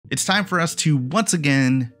It's time for us to once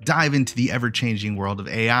again dive into the ever-changing world of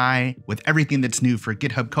AI with everything that's new for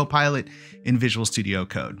GitHub Copilot in Visual Studio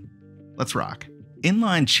Code. Let's rock.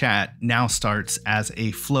 Inline chat now starts as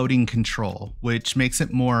a floating control, which makes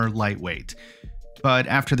it more lightweight. But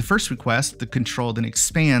after the first request, the control then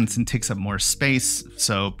expands and takes up more space,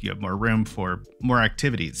 so you have more room for more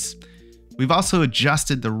activities. We've also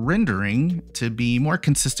adjusted the rendering to be more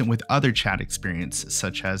consistent with other chat experiences,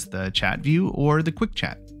 such as the chat view or the quick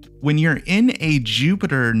chat. When you're in a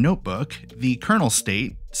Jupyter notebook, the kernel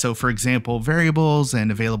state, so for example, variables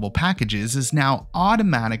and available packages, is now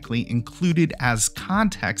automatically included as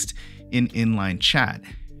context in inline chat.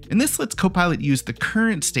 And this lets Copilot use the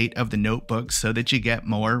current state of the notebook so that you get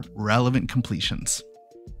more relevant completions.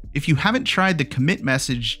 If you haven't tried the commit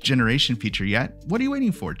message generation feature yet, what are you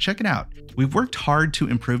waiting for? Check it out. We've worked hard to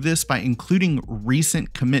improve this by including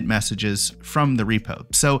recent commit messages from the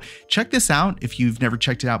repo. So check this out if you've never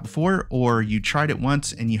checked it out before, or you tried it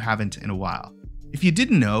once and you haven't in a while. If you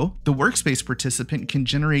didn't know, the workspace participant can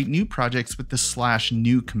generate new projects with the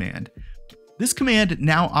 /new command. This command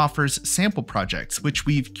now offers sample projects, which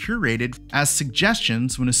we've curated as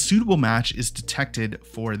suggestions when a suitable match is detected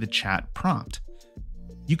for the chat prompt.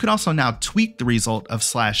 You can also now tweak the result of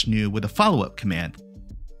 /new with a follow-up command.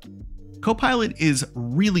 Copilot is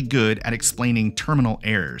really good at explaining terminal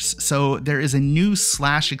errors, so there is a new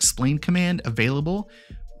 /explain command available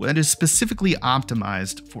that is specifically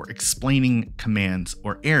optimized for explaining commands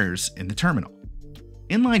or errors in the terminal.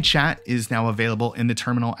 Inline chat is now available in the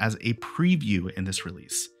terminal as a preview in this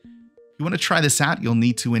release. If you want to try this out, you'll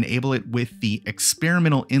need to enable it with the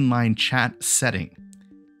experimental inline chat setting.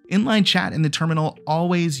 Inline chat in the terminal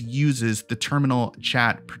always uses the terminal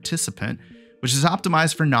chat participant, which is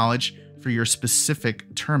optimized for knowledge for your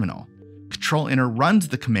specific terminal. Control-Enter runs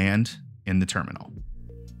the command in the terminal.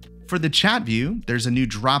 For the chat view, there's a new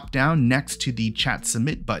drop-down next to the chat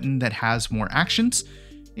submit button that has more actions.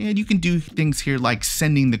 And you can do things here like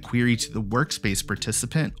sending the query to the workspace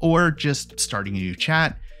participant or just starting a new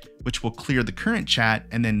chat, which will clear the current chat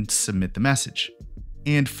and then submit the message.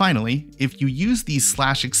 And finally, if you use the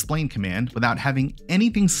 /explain command without having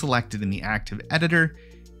anything selected in the active editor,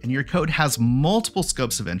 and your code has multiple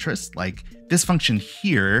scopes of interest, like this function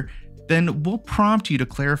here, then we'll prompt you to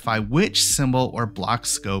clarify which symbol or block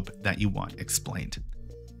scope that you want explained.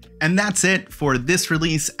 And that's it for this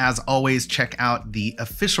release. As always, check out the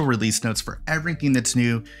official release notes for everything that's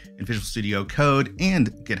new in Visual Studio Code and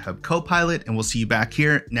GitHub Copilot, and we'll see you back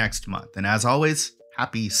here next month. And as always,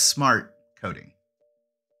 happy smart coding.